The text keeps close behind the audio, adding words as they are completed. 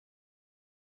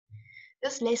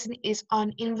This lesson is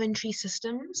on inventory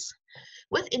systems.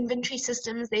 With inventory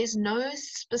systems, there's no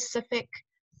specific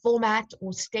format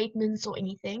or statements or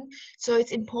anything. So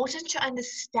it's important to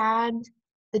understand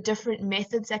the different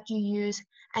methods that you use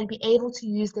and be able to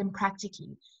use them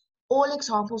practically. All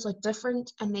examples are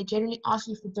different and they generally ask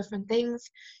you for different things.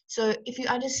 So if you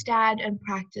understand and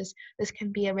practice, this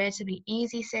can be a relatively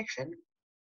easy section.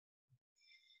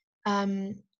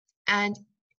 And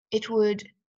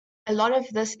a lot of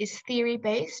this is theory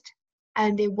based,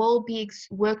 and there will be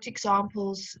worked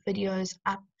examples videos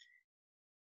up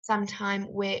sometime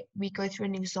where we go through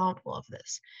an example of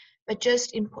this. But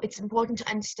it's important to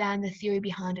understand the theory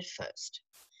behind it first.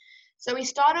 So we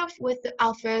start off with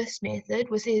our first method,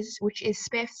 which is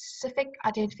specific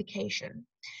identification.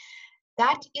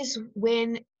 That is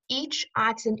when each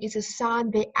item is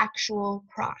assigned their actual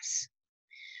price.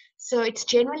 So it's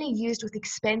generally used with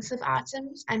expensive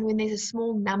items and when there's a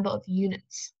small number of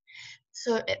units.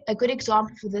 So a good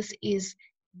example for this is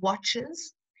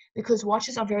watches, because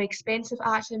watches are very expensive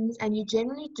items and you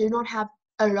generally do not have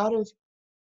a lot of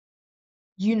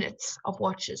units of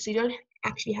watches. So you don't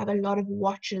actually have a lot of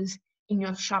watches in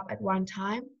your shop at one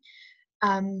time.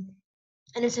 And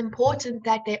it's important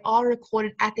that they are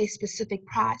recorded at their specific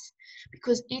price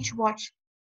because each watch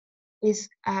is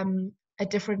a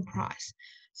different price.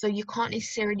 So you can't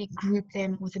necessarily group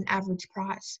them with an average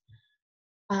price.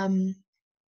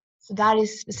 So that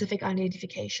is specific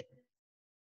identification.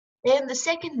 Then the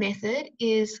second method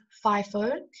is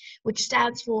FIFO, which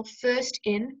stands for first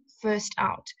in, first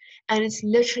out. And it's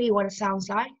literally what it sounds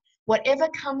like. Whatever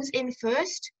comes in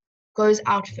first goes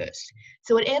out first.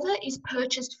 So whatever is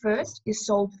purchased first is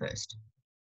sold first.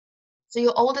 So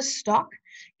your oldest stock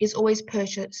is always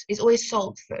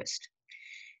sold first.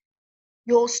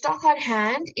 Your stock on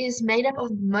hand is made up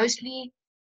of mostly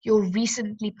your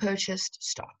recently purchased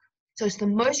stock. So it's the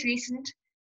most recent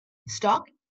stock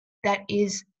that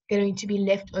is going to be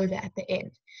left over at the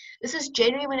end. This is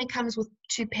generally when it comes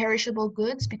to perishable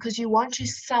goods because you want to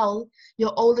sell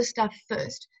your older stuff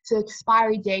first, so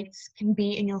expiry dates can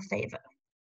be in your favor.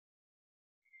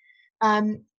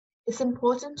 It's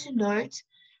important to note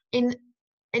in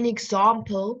an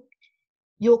example,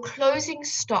 your closing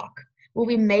stock will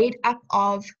be made up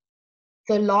of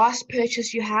the last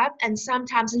purchase you have and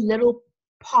sometimes a little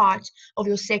part of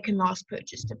your second last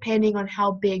purchase, depending on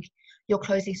how big your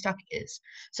closing stock is.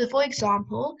 So for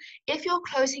example, if your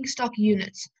closing stock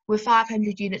units were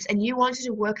 500 units and you wanted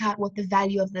to work out what the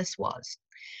value of this was,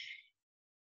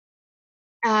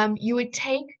 you would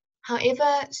take,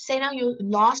 however, say now your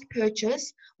last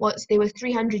purchase there were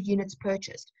 300 units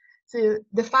purchased. So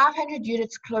the 500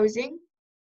 units closing,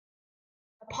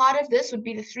 a part of this would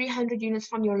be the 300 units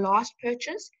from your last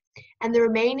purchase, and the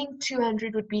remaining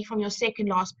 200 would be from your second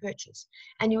last purchase.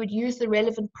 And you would use the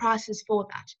relevant prices for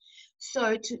that.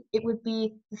 So it would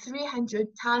be the 300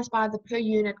 times by the per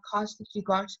unit cost that you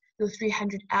got your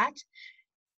 300 at.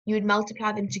 You would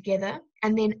multiply them together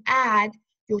and then add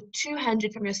your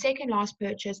 200 from your second last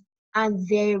purchase and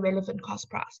their relevant cost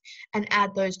price and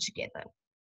add those together.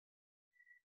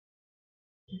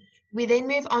 We then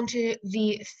move on to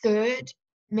the third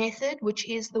method, which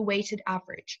is the weighted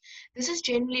average. This is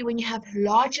generally when you have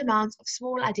large amounts of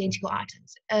small identical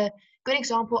items. A good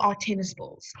example are tennis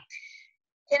balls.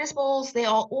 Tennis balls, they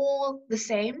are all the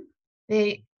same.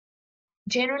 They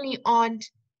generally aren't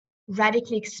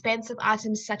radically expensive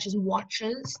items such as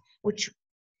watches, which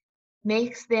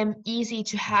makes them easy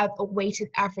to have a weighted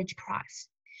average price.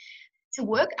 To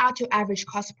work out your average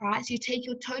cost price, you take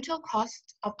your total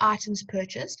cost of items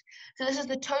purchased. So this is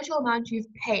the total amount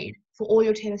you've paid for all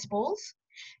your tennis balls,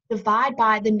 divide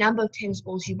by the number of tennis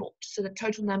balls you bought, so the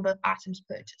total number of items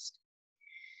purchased.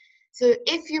 So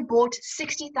if you bought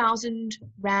 60,000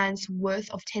 rands worth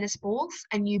of tennis balls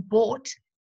and you bought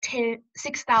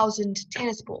 6,000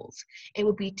 tennis balls, it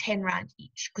would be 10 rand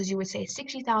each, because you would say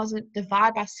 60,000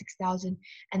 divided by 6,000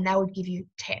 and that would give you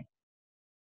 10.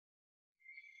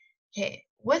 Okay,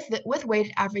 with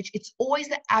weighted average, it's always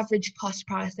the average cost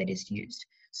price that is used.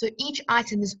 So each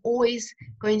item is always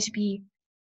going to be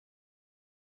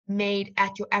made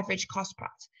at your average cost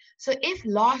price. So if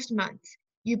last month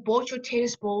you bought your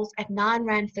tennis balls at 9.50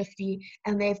 rand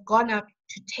and they've gone up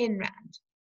to 10 rand,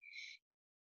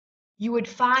 you would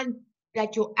find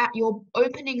that your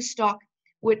opening stock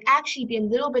would actually be a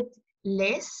little bit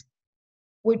less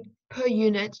per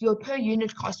unit. Your per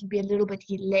unit cost would be a little bit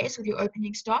less with your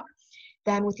opening stock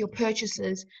than with your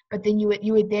purchases, but then you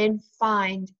would then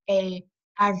find a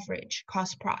average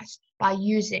cost price by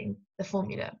using the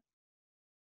formula.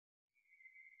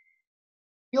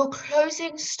 Your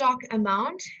closing stock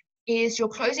amount is your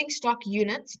closing stock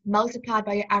units multiplied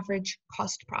by your average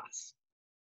cost price.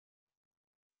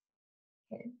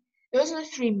 Okay. Those are the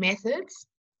three methods.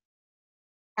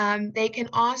 They can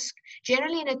ask,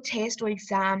 generally in a test or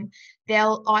exam,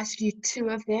 they'll ask you two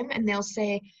of them and they'll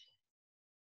say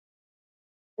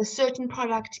a certain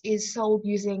product is sold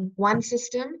using one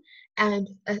system and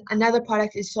another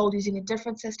product is sold using a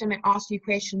different system, and ask you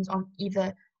questions on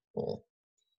either or.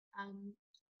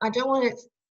 I don't want to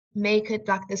make it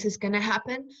like this is going to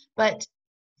happen, but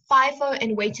FIFO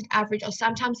and weighted average are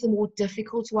sometimes the more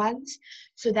difficult ones,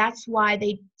 so that's why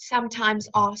they sometimes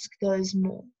ask those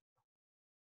more.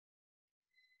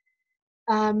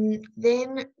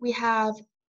 Then we have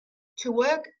to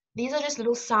work, these are just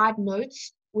little side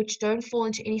notes which don't fall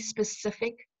into any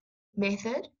specific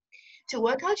method. To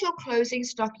work out your closing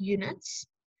stock units,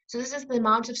 so this is the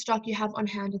amount of stock you have on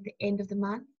hand at the end of the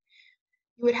month,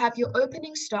 you would have your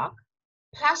opening stock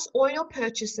plus all your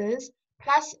purchases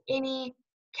plus any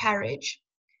carriage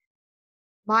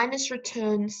minus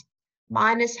returns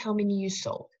minus how many you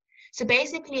sold. So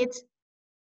basically it's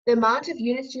the amount of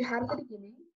units you had at the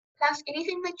beginning plus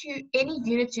anything that any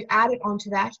units you added onto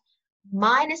that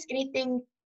minus any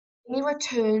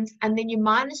returns, and then you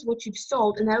minus what you've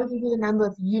sold, and that will give you the number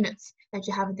of units that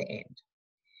you have at the end.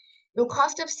 Your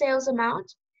cost of sales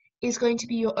amount is going to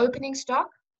be your opening stock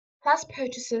plus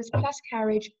purchases plus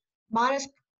carriage minus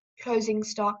closing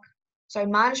stock, so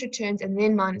minus returns and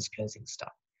then minus closing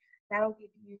stock. That'll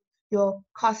give you your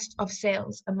cost of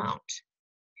sales amount.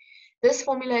 This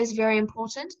formula is very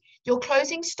important. Your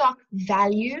closing stock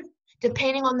value,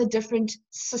 depending on the different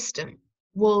system,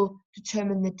 will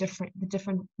determine the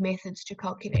different methods to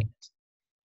calculate it.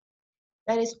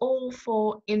 That is all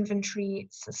for inventory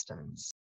systems.